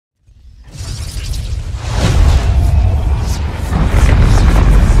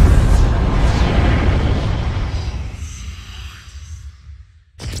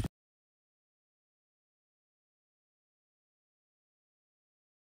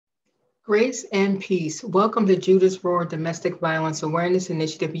Grace and peace. Welcome to Judah's Roar Domestic Violence Awareness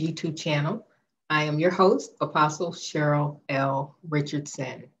Initiative YouTube channel. I am your host, Apostle Cheryl L.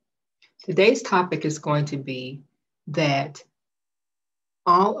 Richardson. Today's topic is going to be that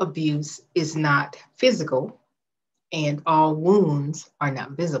all abuse is not physical and all wounds are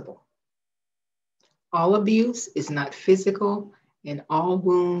not visible. All abuse is not physical and all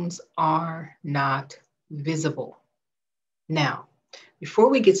wounds are not visible. Now, before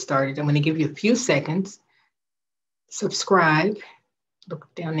we get started, I'm going to give you a few seconds. Subscribe, look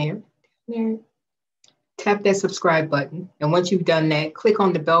down there, tap that subscribe button. And once you've done that, click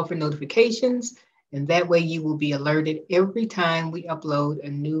on the bell for notifications. And that way you will be alerted every time we upload a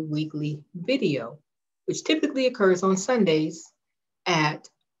new weekly video, which typically occurs on Sundays at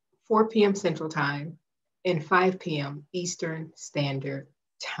 4 p.m. Central Time and 5 p.m. Eastern Standard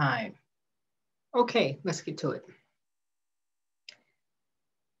Time. Okay, let's get to it.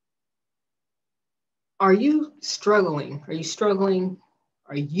 Are you struggling? Are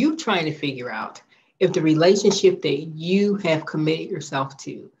you trying to figure out if the relationship that you have committed yourself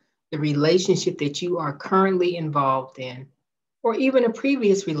to, the relationship that you are currently involved in, or even a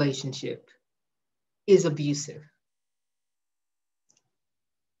previous relationship is abusive?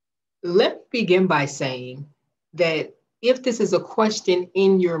 Let me begin by saying that if this is a question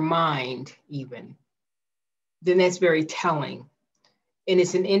in your mind even, then that's very telling. And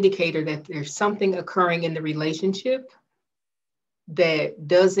it's an indicator that there's something occurring in the relationship that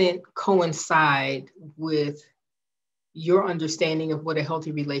doesn't coincide with your understanding of what a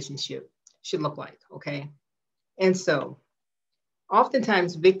healthy relationship should look like, okay? And so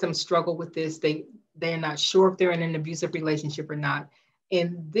oftentimes victims struggle with this. They're not sure if they're in an abusive relationship or not.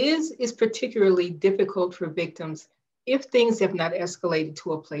 And this is particularly difficult for victims if things have not escalated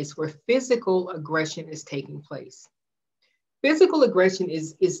to a place where physical aggression is taking place. Physical aggression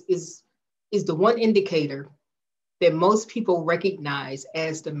is the one indicator that most people recognize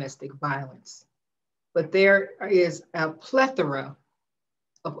as domestic violence. But there is a plethora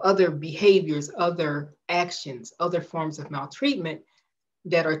of other behaviors, other actions, other forms of maltreatment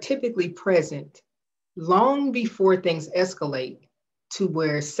that are typically present long before things escalate to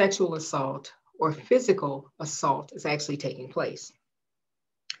where sexual assault or physical assault is actually taking place.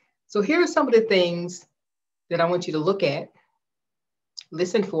 So here are some of the things that I want you to look at,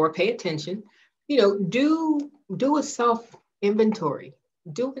 listen for, pay attention, do a self-inventory,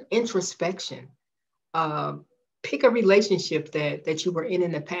 do an introspection, pick a relationship that you were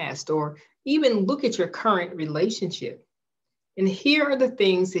in the past, or even look at your current relationship. And here are the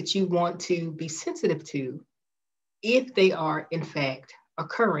things that you want to be sensitive to if they are in fact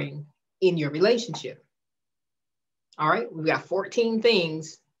occurring in your relationship. All right, we've got 14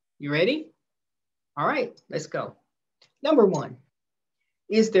 things. You ready? All right, let's go. Number one.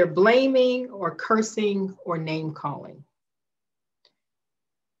 Is there blaming or cursing or name calling?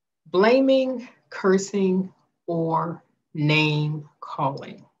 Blaming, cursing, or name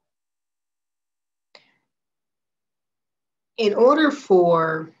calling. In order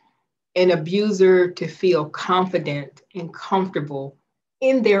for an abuser to feel confident and comfortable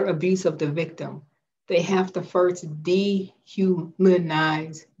in their abuse of the victim, they have to first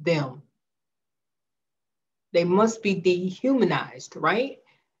dehumanize them. They must be dehumanized, right?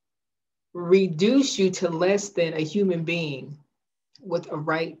 Reduce you to less than a human being with a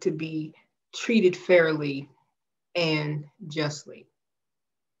right to be treated fairly and justly.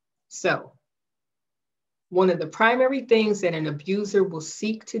 So, one of the primary things that an abuser will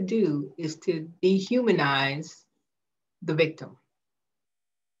seek to do is to dehumanize the victim.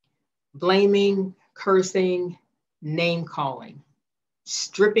 Blaming, cursing, name calling,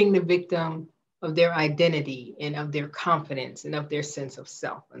 stripping the victim of their identity and of their confidence and of their sense of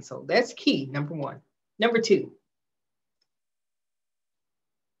self. And so that's key, number one. Number two,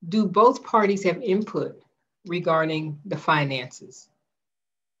 do both parties have input regarding the finances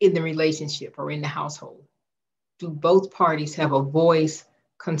in the relationship or in the household? Do both parties have a voice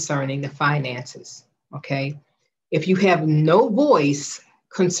concerning the finances, okay? If you have no voice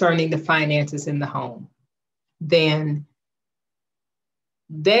concerning the finances in the home, then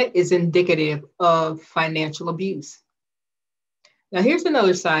that is indicative of financial abuse. Now, here's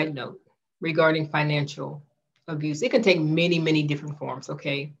another side note regarding financial abuse. It can take many, many different forms,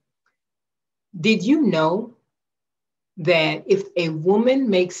 okay? Did you know that if a woman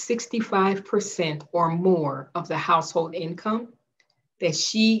makes 65% or more of the household income, that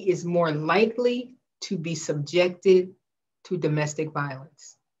she is more likely to be subjected to domestic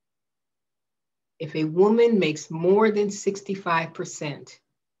violence? If a woman makes more than 65%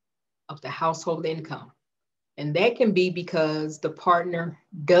 of the household income, And that can be because the partner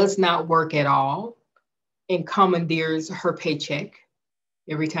does not work at all and commandeers her paycheck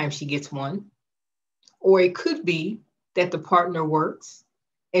every time she gets one. Or it could be that the partner works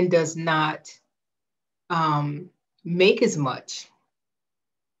and does not make as much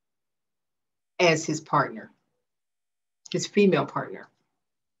as his partner, his female partner.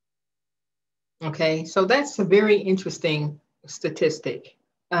 Okay, so that's a very interesting statistic.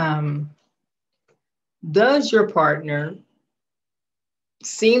 Does your partner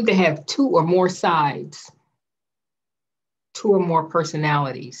seem to have two or more sides, two or more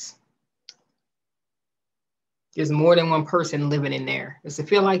personalities? There's more than one person living in there. Does it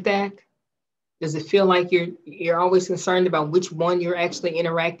feel like that? Does it feel like you're always concerned about which one you're actually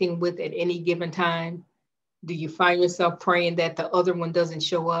interacting with at any given time? Do you find yourself praying that the other one doesn't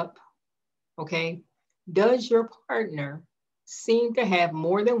show up? Okay. Does your partner seem to have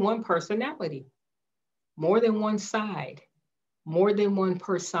more than one personality, more than one side, more than one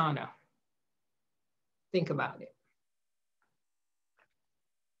persona? Think about it.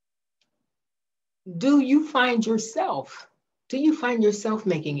 Do you find yourself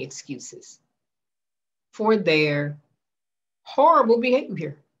making excuses for their horrible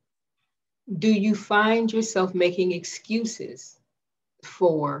behavior? Do you find yourself making excuses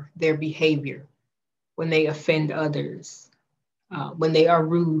for their behavior when they offend others, when they are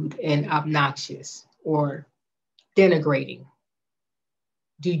rude and obnoxious or denigrating?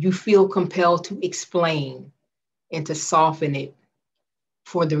 Do you feel compelled to explain and to soften it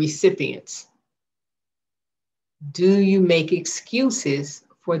for the recipients? Do you make excuses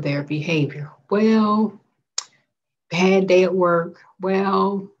for their behavior? Well, bad day at work.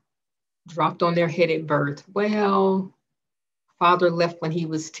 Well, dropped on their head at birth. Well, father left when he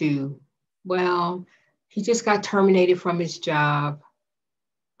was 2. Well, he just got terminated from his job.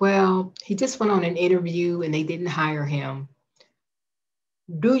 Well, he just went on an interview and they didn't hire him.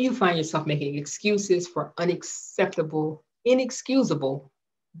 Do you find yourself making excuses for unacceptable, inexcusable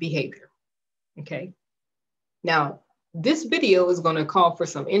behavior? Okay. Now, this video is going to call for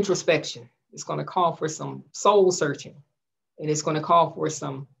some introspection. It's going to call for some soul searching, and it's going to call for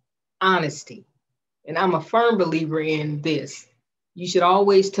some honesty. And I'm a firm believer in this. You should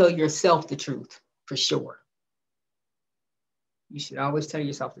always tell yourself the truth, for sure. You should always tell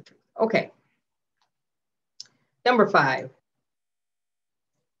yourself the truth. Okay. Number 5.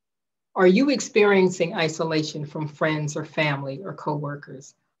 Are you experiencing isolation from friends or family or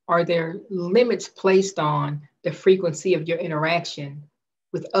coworkers? Are there limits placed on the frequency of your interaction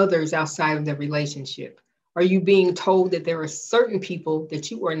with others outside of the relationship? Are you being told that there are certain people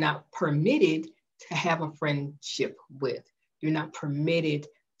that you are not permitted to have a friendship with? You're not permitted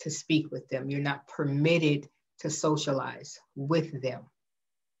to speak with them. You're not permitted to socialize with them.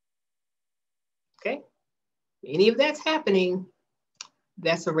 Okay? Any of that's happening,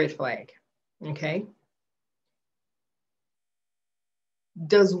 that's a red flag. Okay?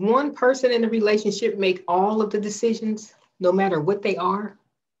 Does one person in the relationship make all of the decisions, no matter what they are?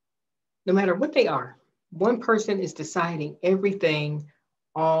 No matter what they are, one person is deciding everything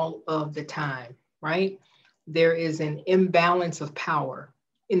all of the time, right? There is an imbalance of power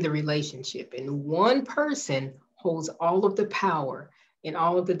in the relationship, and one person holds all of the power and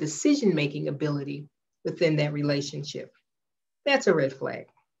all of the decision-making ability within that relationship. That's a red flag.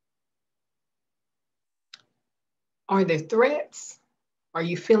 Are there threats? Are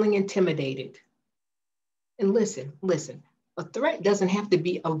you feeling intimidated? And listen, a threat doesn't have to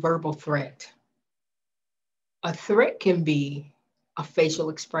be a verbal threat. A threat can be a facial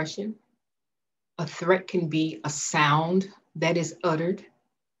expression. A threat can be a sound that is uttered.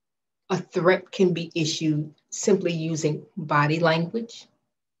 A threat can be issued simply using body language,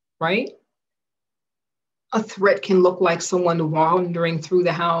 right? A threat can look like someone wandering through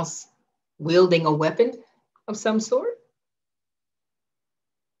the house wielding a weapon of some sort.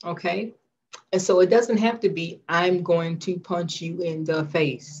 Okay. And so it doesn't have to be, I'm going to punch you in the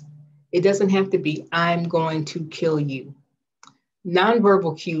face. It doesn't have to be, I'm going to kill you.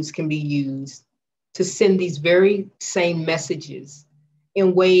 Nonverbal cues can be used to send these very same messages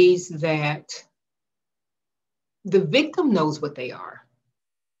in ways that the victim knows what they are.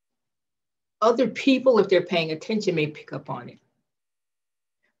 Other people, if they're paying attention, may pick up on it.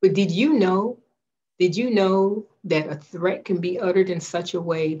 But did you know that a threat can be uttered in such a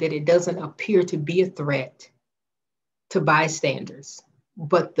way that it doesn't appear to be a threat to bystanders,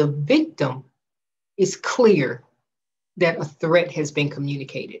 but the victim is clear that a threat has been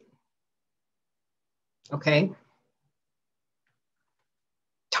communicated? Okay?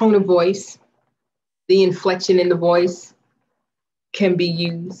 Tone of voice, the inflection in the voice can be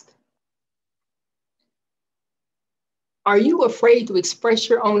used. Are you afraid to express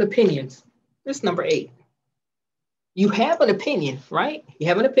your own opinions? That's number 8. You have an opinion, right? You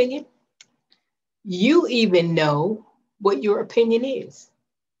have an opinion. You even know what your opinion is,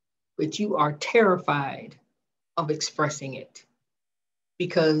 but you are terrified of expressing it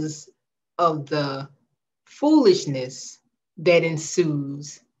because of the foolishness that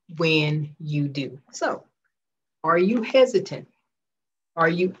ensues when you do. So, are you hesitant? Are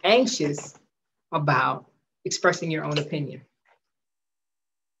you anxious about expressing your own opinion?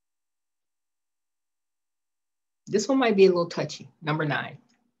 This one might be a little touchy. Number 9.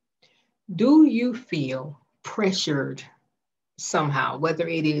 Do you feel pressured somehow, whether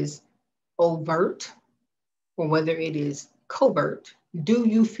it is overt or whether it is covert? Do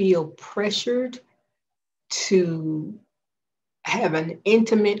you feel pressured to have an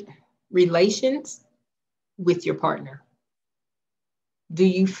intimate relations with your partner? Do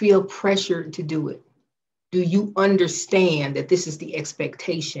you feel pressured to do it? Do you understand that this is the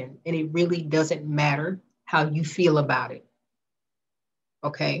expectation and it really doesn't matter how you feel about it?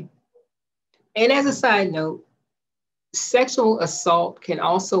 Okay. And as a side note, sexual assault can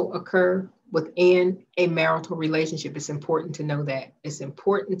also occur within a marital relationship. It's important to know that. It's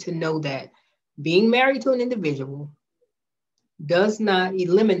important to know that being married to an individual does not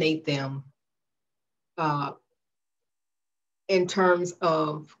eliminate them in terms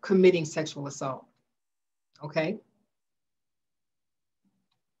of committing sexual assault. Okay.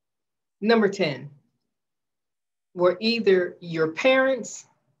 Number 10, were either your parents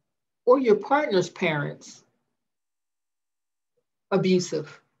or your partner's parents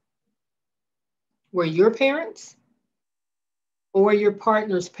abusive? Were your parents or your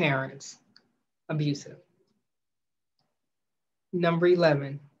partner's parents abusive? Number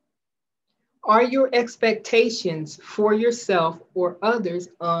 11, are your expectations for yourself or others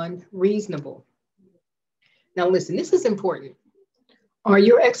unreasonable? Now listen, this is important. Are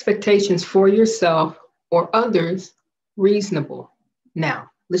your expectations for yourself or others reasonable? Now,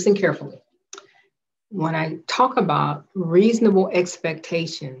 listen carefully. When I talk about reasonable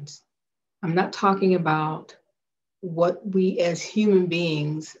expectations, I'm not talking about what we as human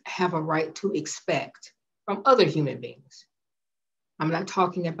beings have a right to expect from other human beings. I'm not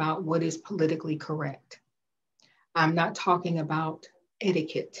talking about what is politically correct. I'm not talking about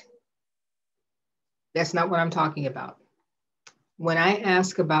etiquette. That's not what I'm talking about. When I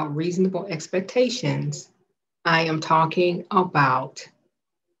ask about reasonable expectations, I am talking about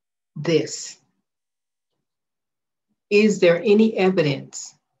this. Is there any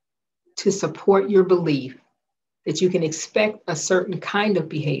evidence to support your belief that you can expect a certain kind of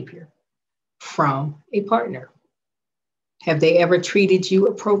behavior from a partner? Have they ever treated you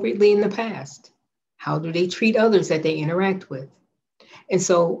appropriately in the past? How do they treat others that they interact with? And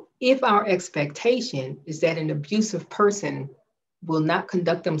so if our expectation is that an abusive person will not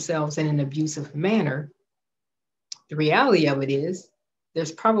conduct themselves in an abusive manner, the reality of it is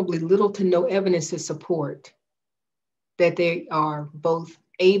there's probably little to no evidence to support that they are both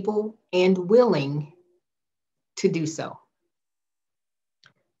able and willing to do so.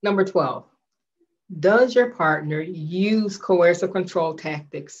 Number 12, does your partner use coercive control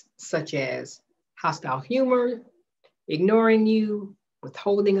tactics such as hostile humor, ignoring you,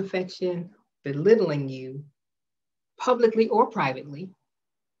 withholding affection, belittling you, publicly or privately,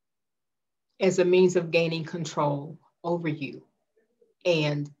 as a means of gaining control over you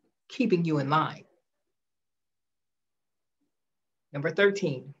and keeping you in line? Number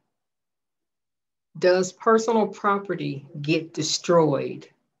 13, does personal property get destroyed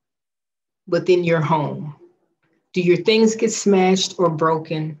within your home? Do your things get smashed or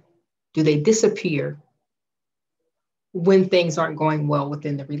broken? Do they disappear when things aren't going well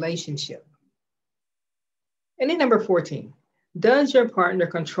within the relationship? And then number 14, does your partner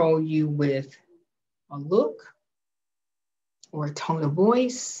control you with a look or a tone of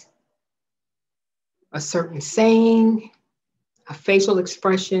voice, a certain saying, a facial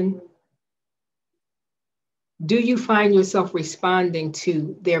expression? Do you find yourself responding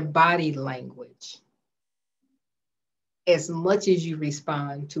to their body language as much as you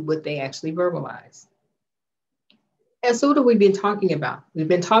respond to what they actually verbalize? And so what have we been talking about? We've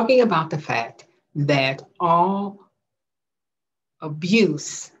been talking about the fact that all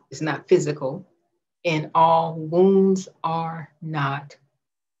abuse is not physical and all wounds are not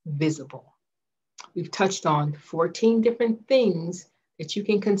visible. We've touched on 14 different things that you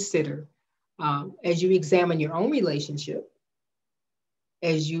can consider as you examine your own relationship,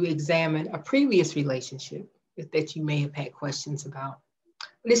 as you examine a previous relationship that you may have had questions about.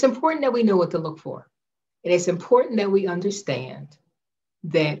 But it's important that we know what to look for. And it's important that we understand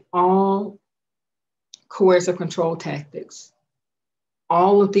that all coercive control tactics,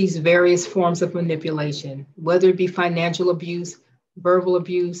 all of these various forms of manipulation, whether it be financial abuse, verbal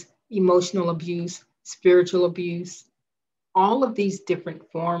abuse, emotional abuse, spiritual abuse, all of these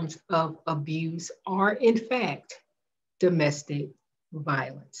different forms of abuse are in fact domestic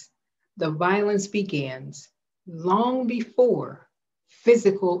violence. The violence begins long before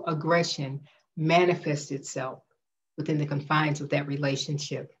physical aggression manifests itself within the confines of that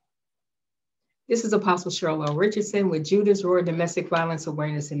relationship. This is Apostle Cheryl L. Richardson with Judah's Roar Domestic Violence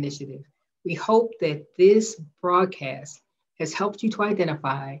Awareness Initiative. We hope that this broadcast has helped you to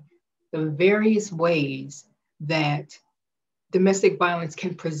identify the various ways that domestic violence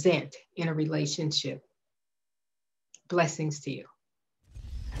can present in a relationship. Blessings to you.